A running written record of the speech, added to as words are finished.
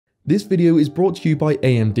This video is brought to you by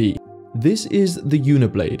AMD. This is the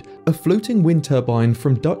Uniblade, a floating wind turbine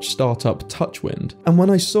from Dutch startup TouchWind, and when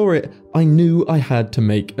I saw it, I knew I had to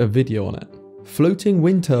make a video on it. Floating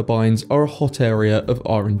wind turbines are a hot area of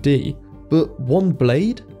R&D, but one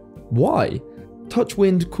blade? Why?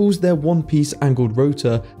 TouchWind calls their one-piece angled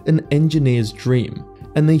rotor an engineer's dream,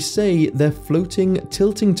 and they say their floating,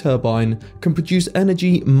 tilting turbine can produce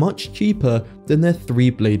energy much cheaper than their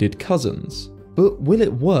three-bladed cousins. But will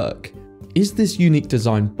it work? Is this unique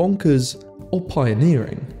design bonkers or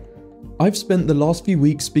pioneering? I've spent the last few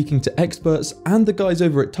weeks speaking to experts and the guys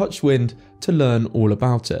over at TouchWind to learn all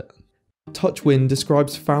about it. TouchWind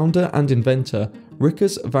describes founder and inventor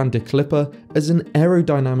Rickers van der Klipper as an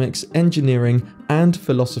aerodynamics, engineering and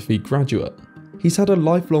philosophy graduate. He's had a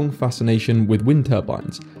lifelong fascination with wind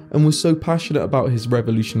turbines and was so passionate about his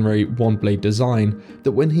revolutionary one-blade design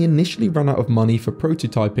that when he initially ran out of money for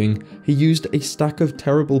prototyping, he used a stack of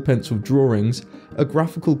terrible pencil drawings, a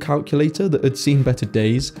graphical calculator that had seen better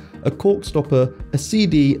days, a cork stopper, a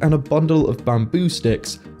CD and a bundle of bamboo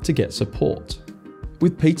sticks to get support.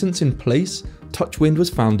 With patents in place, TouchWind was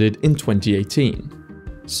founded in 2018.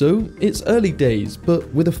 So it's early days, but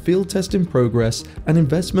with a field test in progress and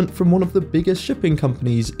investment from one of the biggest shipping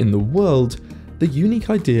companies in the world, the unique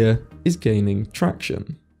idea is gaining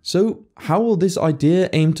traction. So how will this idea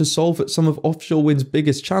aim to solve some of offshore wind's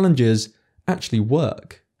biggest challenges actually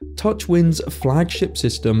work? TouchWind's flagship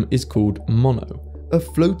system is called Mono, a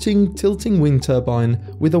floating, tilting wind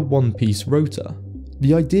turbine with a one-piece rotor.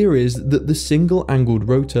 The idea is that the single angled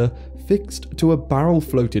rotor fixed to a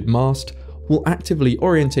barrel-floated mast will actively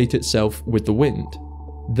orientate itself with the wind.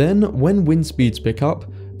 Then, when wind speeds pick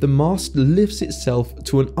up, the mast lifts itself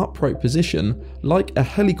to an upright position like a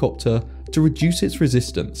helicopter to reduce its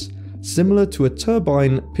resistance, similar to a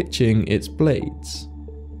turbine pitching its blades.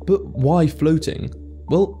 But why floating?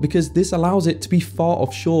 Well, because this allows it to be far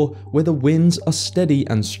offshore where the winds are steady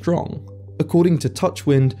and strong. According to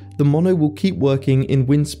TouchWind, the Mono will keep working in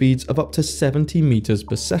wind speeds of up to 70 meters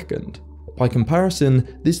per second. By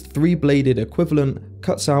comparison, this three-bladed equivalent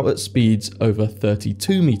cuts out at speeds over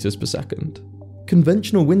 32 meters per second.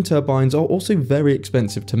 Conventional wind turbines are also very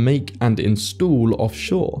expensive to make and install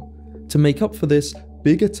offshore. To make up for this,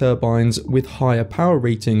 bigger turbines with higher power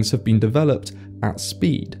ratings have been developed at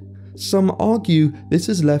speed. Some argue this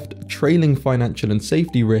has left trailing financial and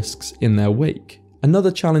safety risks in their wake.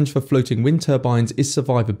 Another challenge for floating wind turbines is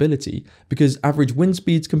survivability, because average wind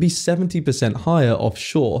speeds can be 70% higher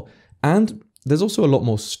offshore, and there's also a lot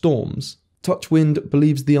more storms. TouchWind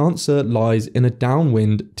believes the answer lies in a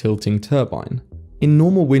downwind tilting turbine. In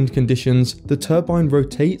normal wind conditions, the turbine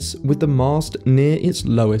rotates with the mast near its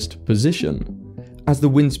lowest position. As the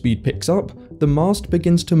wind speed picks up, the mast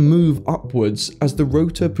begins to move upwards as the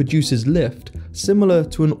rotor produces lift, similar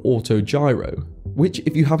to an autogyro, which,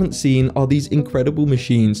 if you haven't seen, are these incredible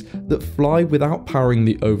machines that fly without powering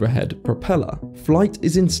the overhead propeller. Flight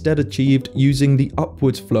is instead achieved using the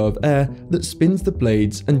upwards flow of air that spins the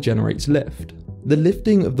blades and generates lift. The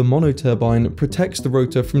lifting of the monoturbine protects the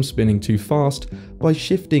rotor from spinning too fast by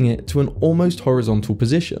shifting it to an almost horizontal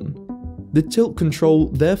position. The tilt control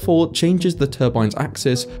therefore changes the turbine's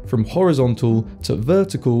axis from horizontal to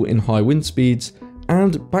vertical in high wind speeds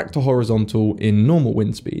and back to horizontal in normal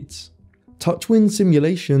wind speeds. TouchWind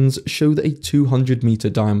simulations show that a 200 meter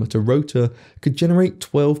diameter rotor could generate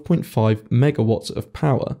 12.5 megawatts of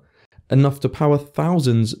power, enough to power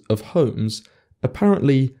thousands of homes,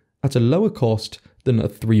 apparently at a lower cost than a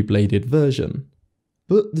three-bladed version.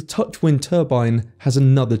 But the TouchWind turbine has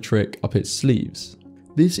another trick up its sleeves.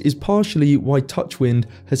 This is partially why TouchWind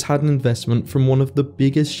has had an investment from one of the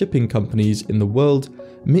biggest shipping companies in the world,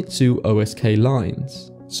 Mitsui O.S.K.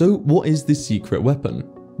 Lines. So what is this secret weapon?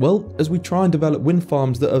 Well, as we try and develop wind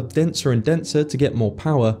farms that are denser and denser to get more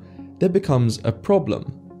power, there becomes a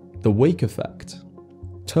problem: the wake effect.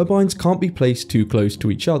 Turbines can't be placed too close to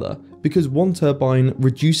each other because one turbine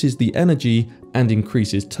reduces the energy and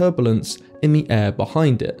increases turbulence in the air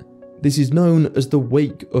behind it. This is known as the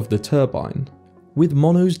wake of the turbine. With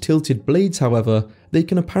Mono's tilted blades, however, they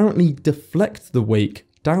can apparently deflect the wake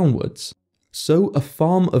downwards. So a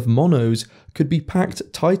farm of Monos could be packed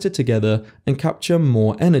tighter together and capture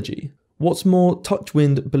more energy. What's more,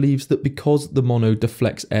 TouchWind believes that because the Mono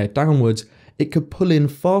deflects air downwards, it could pull in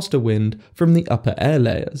faster wind from the upper air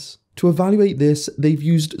layers. To evaluate this, they've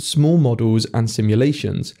used small models and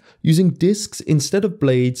simulations, using discs instead of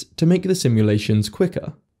blades to make the simulations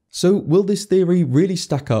quicker. So will this theory really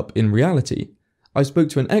stack up in reality? I spoke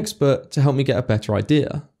to an expert to help me get a better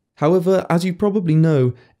idea. However, as you probably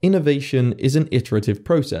know, innovation is an iterative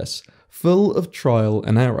process, full of trial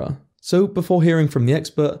and error. So before hearing from the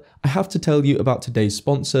expert, I have to tell you about today's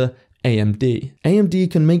sponsor, AMD. AMD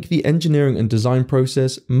can make the engineering and design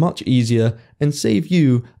process much easier and save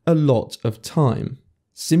you a lot of time.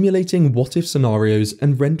 Simulating what-if scenarios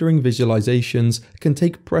and rendering visualizations can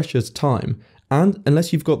take precious time, and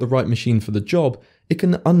unless you've got the right machine for the job, it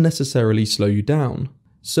can unnecessarily slow you down.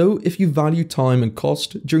 So if you value time and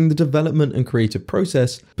cost during the development and creative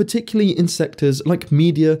process, particularly in sectors like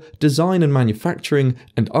media, design and manufacturing,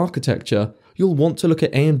 and architecture, you'll want to look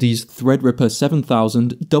at AMD's Threadripper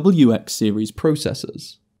 7000 WX series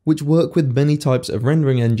processors, which work with many types of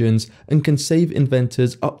rendering engines and can save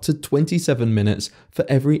inventors up to 27 minutes for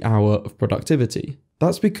every hour of productivity.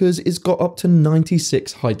 That's because it's got up to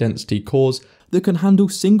 96 high-density cores that can handle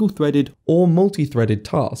single-threaded or multi-threaded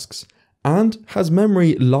tasks, and has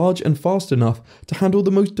memory large and fast enough to handle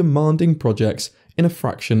the most demanding projects in a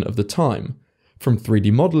fraction of the time, from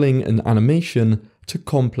 3D modeling and animation to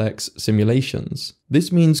complex simulations.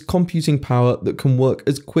 This means computing power that can work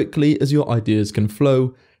as quickly as your ideas can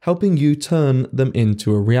flow, helping you turn them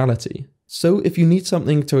into a reality. So if you need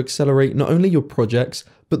something to accelerate not only your projects,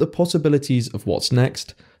 but the possibilities of what's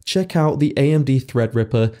next, check out the AMD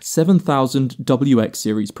Threadripper 7000 WX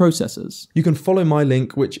series processors. You can follow my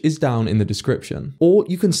link, which is down in the description, or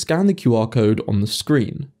you can scan the QR code on the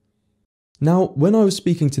screen. Now, when I was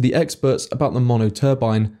speaking to the experts about the Mono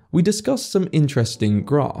turbine, we discussed some interesting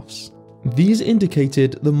graphs. These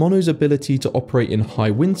indicated the Mono's ability to operate in high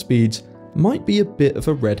wind speeds might be a bit of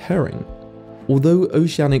a red herring. Although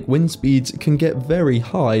oceanic wind speeds can get very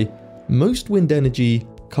high, most wind energy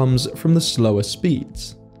comes from the slower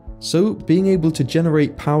speeds. So being able to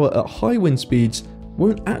generate power at high wind speeds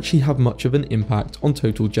won't actually have much of an impact on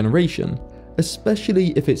total generation,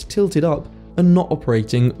 especially if it's tilted up and not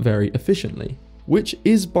operating very efficiently, which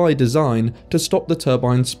is by design to stop the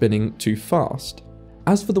turbine spinning too fast.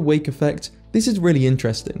 As for the wake effect, this is really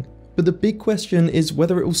interesting, but the big question is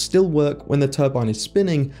whether it will still work when the turbine is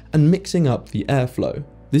spinning and mixing up the airflow.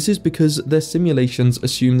 This is because their simulations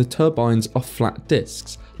assume the turbines are flat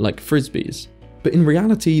disks, like frisbees. But in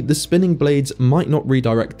reality, the spinning blades might not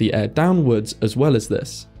redirect the air downwards as well as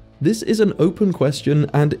this. This is an open question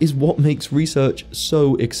and is what makes research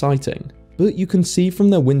so exciting. But you can see from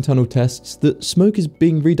their wind tunnel tests that smoke is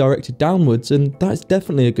being redirected downwards, and that's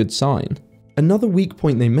definitely a good sign. Another weak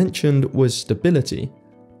point they mentioned was stability,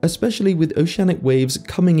 especially with oceanic waves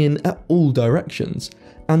coming in at all directions,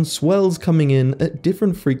 and swells coming in at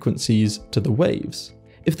different frequencies to the waves.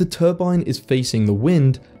 If the turbine is facing the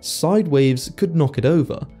wind, side waves could knock it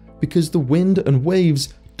over, because the wind and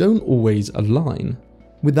waves don't always align.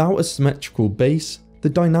 Without a symmetrical base, the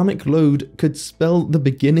dynamic load could spell the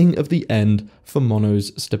beginning of the end for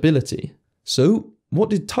Mono's stability. So,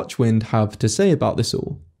 what did TouchWind have to say about this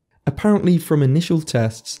all? Apparently from initial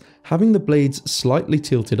tests, having the blades slightly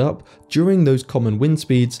tilted up during those common wind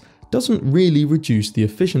speeds doesn't really reduce the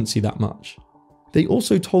efficiency that much. They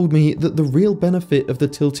also told me that the real benefit of the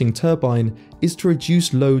tilting turbine is to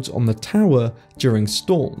reduce loads on the tower during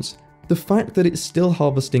storms. The fact that it's still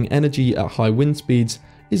harvesting energy at high wind speeds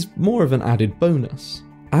is more of an added bonus.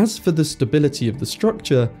 As for the stability of the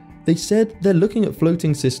structure, they said they're looking at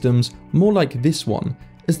floating systems more like this one,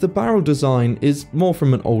 as the barrel design is more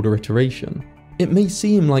from an older iteration. It may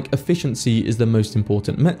seem like efficiency is the most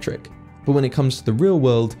important metric, but when it comes to the real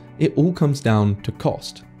world, it all comes down to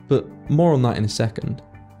cost. But more on that in a second.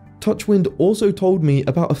 TouchWind also told me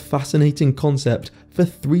about a fascinating concept for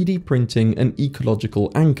 3D printing an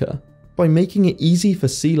ecological anchor. By making it easy for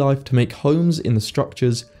sea life to make homes in the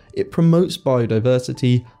structures, it promotes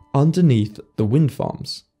biodiversity underneath the wind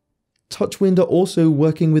farms. TouchWind are also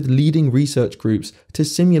working with leading research groups to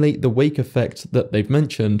simulate the wake effect that they've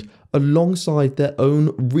mentioned, alongside their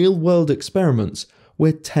own real-world experiments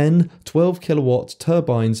where 10-12 kilowatt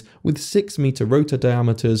turbines with 6-meter rotor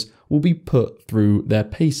diameters will be put through their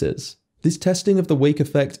paces. This testing of the wake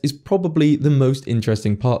effect is probably the most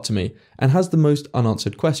interesting part to me and has the most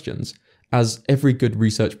unanswered questions, as every good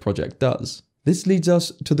research project does. This leads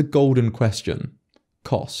us to the golden question: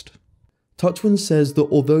 cost. TouchWind says that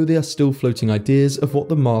although they are still floating ideas of what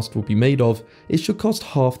the mast will be made of, it should cost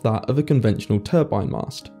half that of a conventional turbine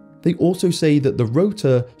mast. They also say that the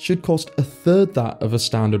rotor should cost a third that of a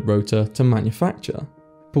standard rotor to manufacture.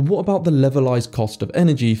 But what about the levelized cost of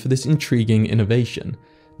energy for this intriguing innovation,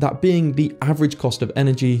 that being the average cost of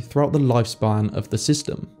energy throughout the lifespan of the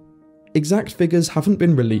system? Exact figures haven't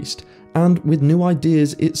been released, and with new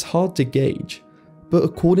ideas it's hard to gauge, but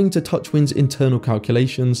according to TouchWind's internal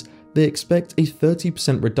calculations, they expect a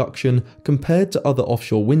 30% reduction compared to other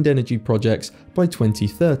offshore wind energy projects by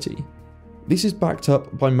 2030. This is backed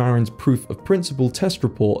up by Marin's proof of principle test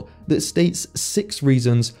report that states 6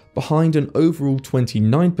 reasons behind an overall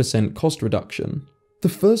 29% cost reduction. The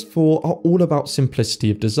first 4 are all about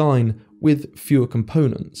simplicity of design with fewer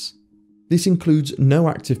components. This includes no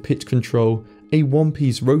active pitch control, a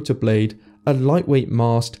one-piece rotor blade, a lightweight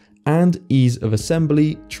mast, and ease of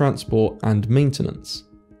assembly, transport, and maintenance.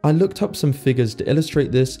 I looked up some figures to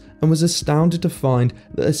illustrate this and was astounded to find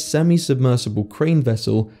that a semi-submersible crane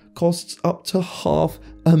vessel costs up to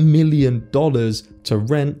 $500,000 to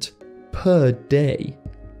rent per day.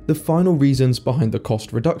 The final reasons behind the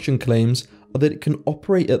cost reduction claims are that it can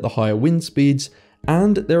operate at the higher wind speeds,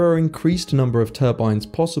 and there are increased number of turbines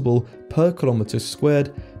possible per kilometre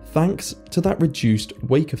squared thanks to that reduced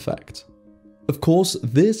wake effect. Of course,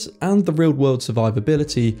 this and the real-world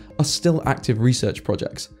survivability are still active research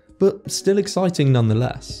projects, but still exciting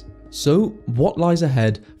nonetheless. So what lies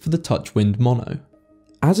ahead for the TouchWind Mono?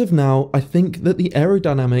 As of now, I think that the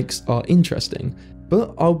aerodynamics are interesting,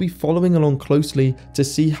 but I'll be following along closely to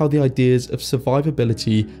see how the ideas of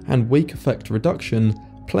survivability and wake effect reduction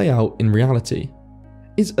play out in reality.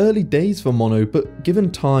 It's early days for Mono, but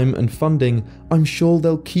given time and funding, I'm sure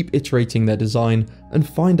they'll keep iterating their design and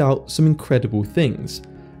find out some incredible things,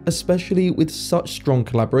 especially with such strong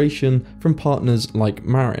collaboration from partners like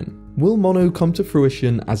Marin. Will Mono come to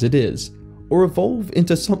fruition as it is, or evolve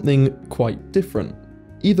into something quite different?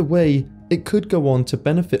 Either way, it could go on to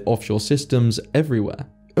benefit offshore systems everywhere.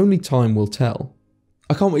 Only time will tell.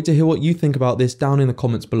 I can't wait to hear what you think about this down in the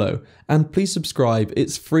comments below, and please subscribe,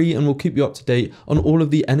 it's free and will keep you up to date on all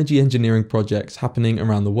of the energy engineering projects happening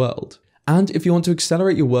around the world. And if you want to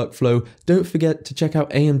accelerate your workflow, don't forget to check out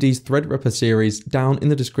AMD's Threadripper series down in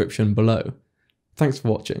the description below. Thanks for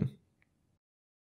watching.